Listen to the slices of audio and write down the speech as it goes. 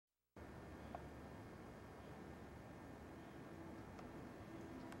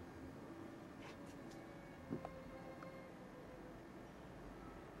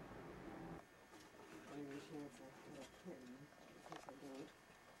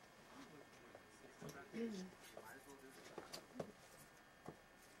I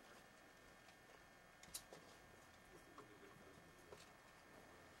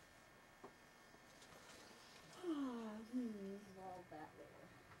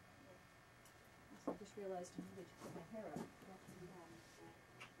just realized I needed to put my hair up.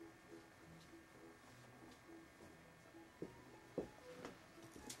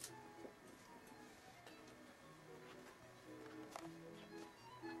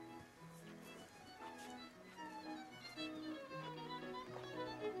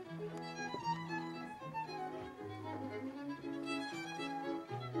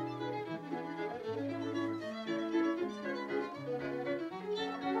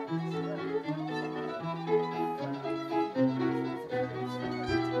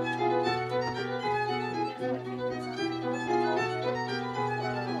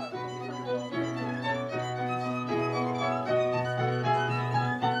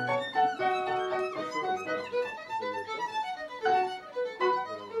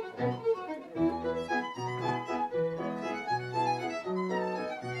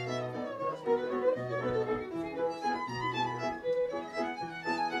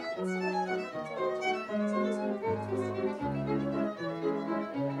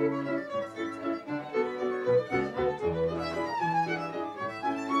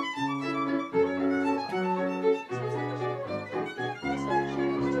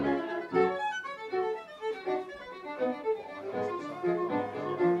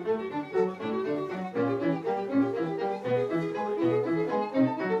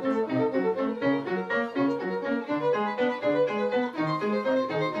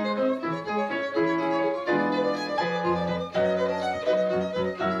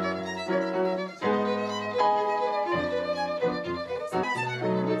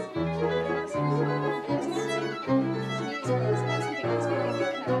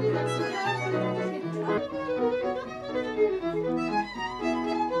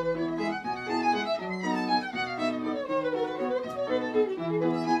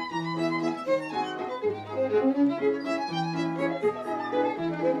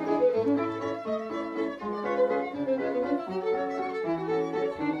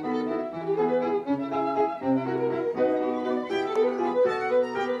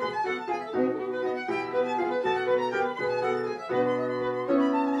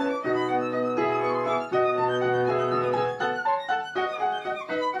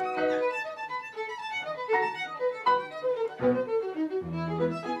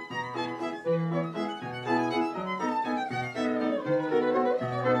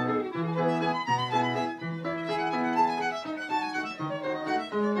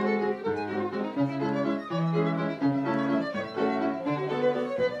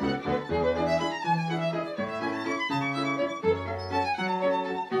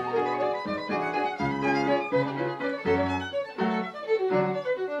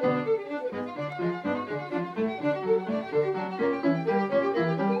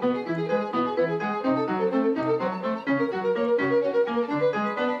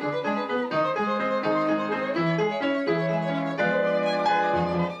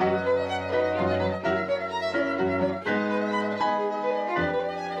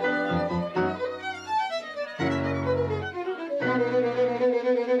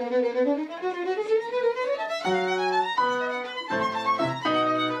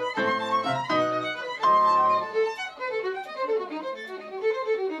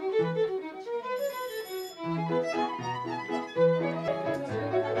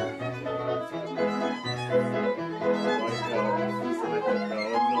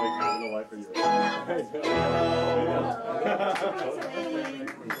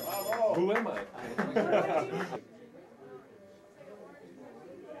 Who am I?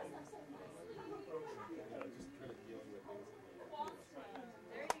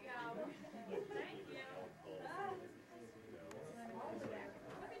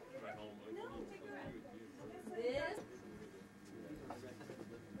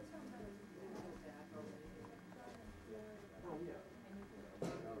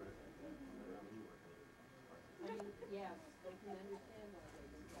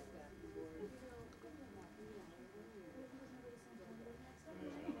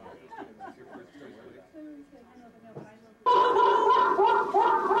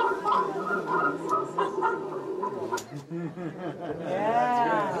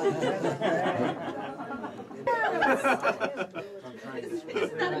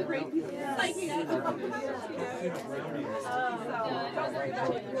 Isn't that a great psychic?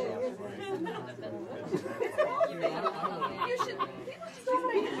 You should.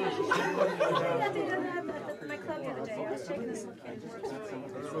 My club the other day. I was taking this little kid who works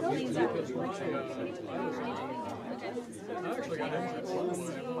with me.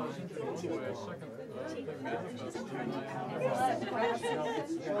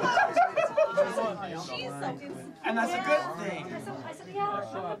 And that's a good thing. I said, yeah,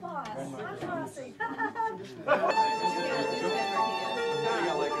 I'm the boss. I'm bossy. You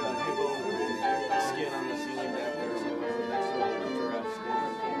got like a hippo skin on the ceiling back there, so next to all the giraffes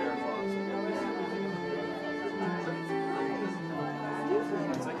and bear claws.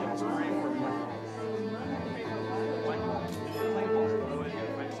 It's like it's great for me.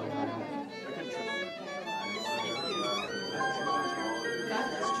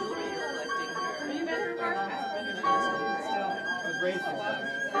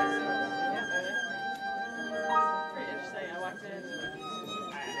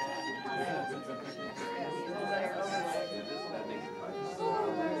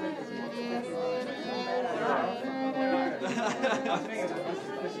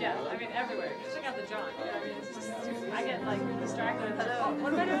 Yeah, I mean everywhere. Just check out the John. You know, I mean, it's just I get like distracted. Hello.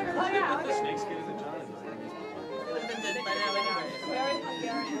 What am I doing? Oh yeah. Okay. Snakes get in the John. Would have been dead by now anyway. Very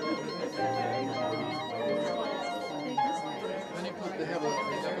Hungarian. They have a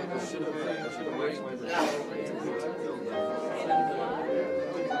should have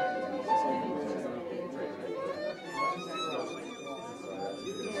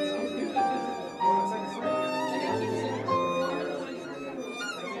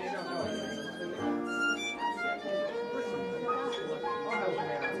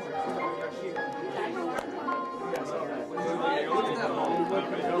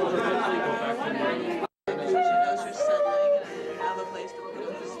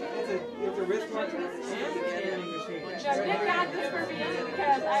Nick got this for me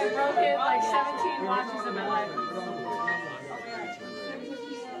because I broken like 17 watches in my life.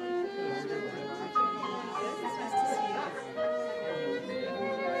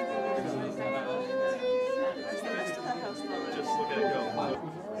 just look at it go.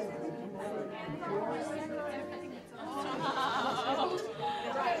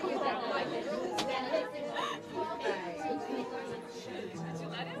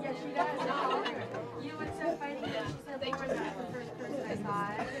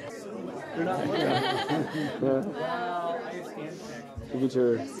 You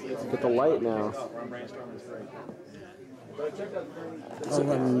get the light now.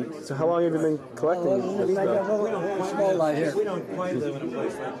 So how long have you been collecting this stuff? Small light here. We don't quite live in a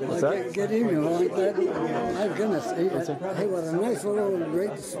place like this. What's that? Get evening like that. My goodness. Hey, what a nice little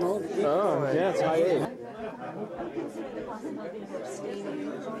great small. Oh, yeah, it's high eight. I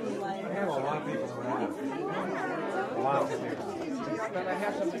have a lot of people around. A lot of people.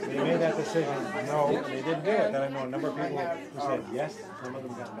 They made that decision. No, they didn't do it. Then I know a number of people who said yes. Some of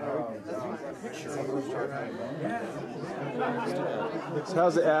them got married. So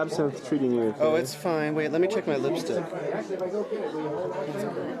how's the absinthe treating you? Oh, it's fine. Wait, let me check my lipstick.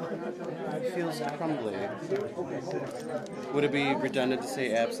 It feels crumbly. Would it be redundant to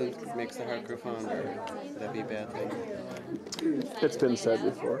say absinthe makes the heart grow fond, or would that be a bad thing? It's been said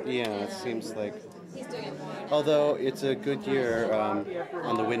before. Yeah, it seems like. Although it's a good year on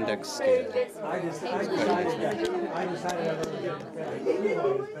the Windex scale. It's quite nice.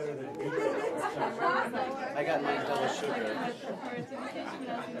 I got my double sugar.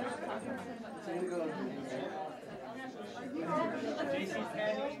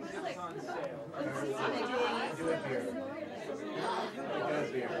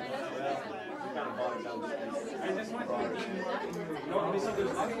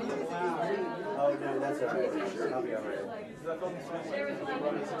 Oh, no, that's all right. Sure, I'll be all right.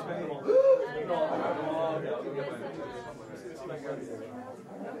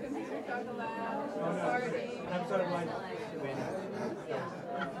 I'm sort of like,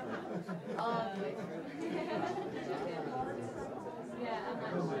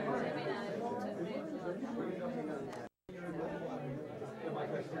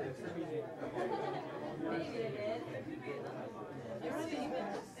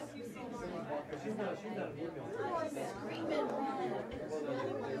 she's not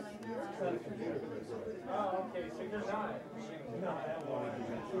oh, okay, so you're not. Not that one.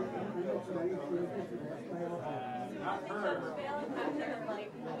 Not her.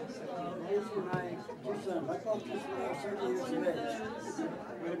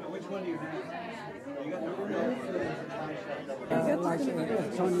 Wait a minute, which one do you have? You got the Like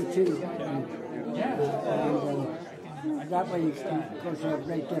 22. yeah. That way, of course, you have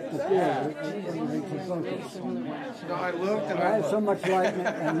great depth of field and great focus. No, I looked and I have so much light,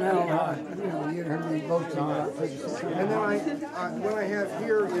 and now, you heard me boasting about 36. And then what I have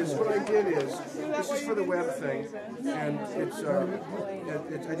here is what I did is this is for the web thing, and it's I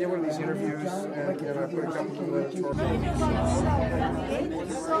did one of these interviews, and I put a couple of editorials.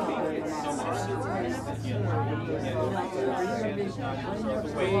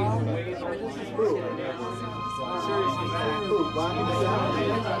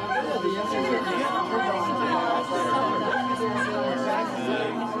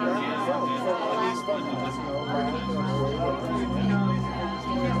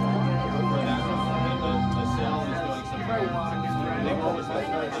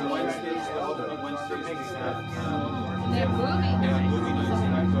 They're moving.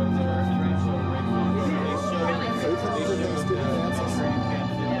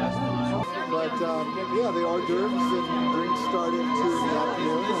 But yeah, the hors d'oeuvres and drinks start at 2 in the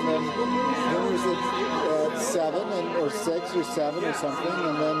afternoon, and then dinners at 7 or 6 or 7 or something,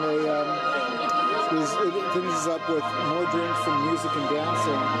 and then it finishes up with more drinks and music and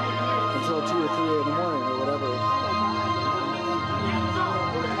dancing until 2 or 3 in the morning or whatever.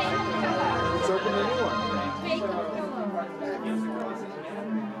 It's open to anyone.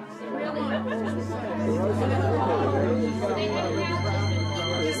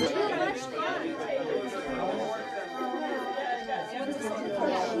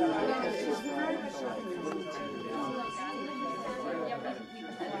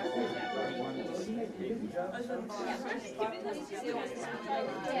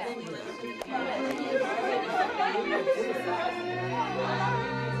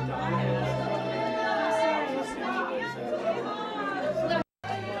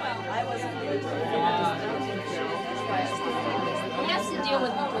 He has to deal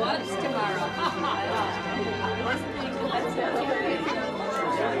with the gloves tomorrow.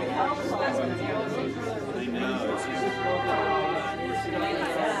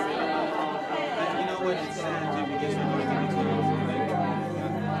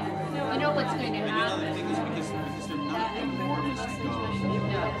 You know what's going to happen? I think it's because they're not enormous to go.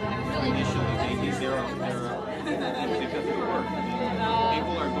 Really Initially, they're because of work.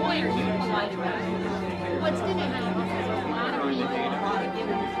 People are going to what's going to happen is a lot of people are going to give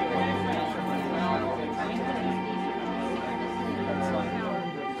them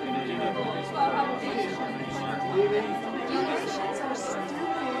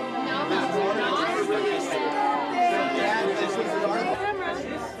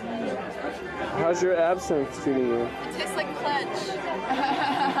How's your absinthe treating you? It tastes like pledge.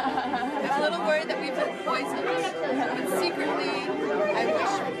 I'm a little worried that we've been poisoned, but secretly, I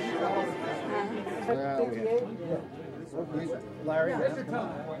wish. Larry,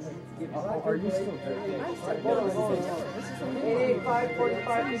 are you still there?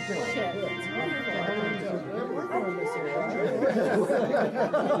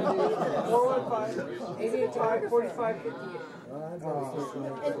 885-4558.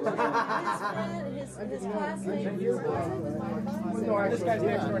 His classmate. This guy's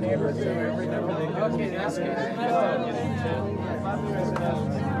next door neighbor. Okay, that's good.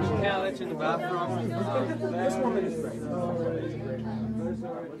 Yeah, that's in the bathroom. This woman is great.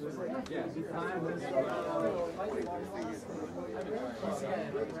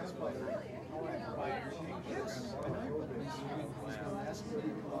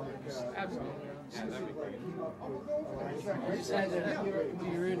 Absolutely. We just had to be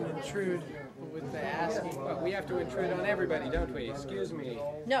rude and intrude with the asking, but we have to intrude on everybody, don't we? Excuse me.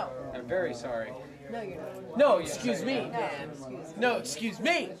 No. I'm very sorry. No, you're not. No, excuse me, Dan. No, excuse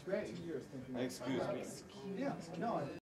me. Excuse me.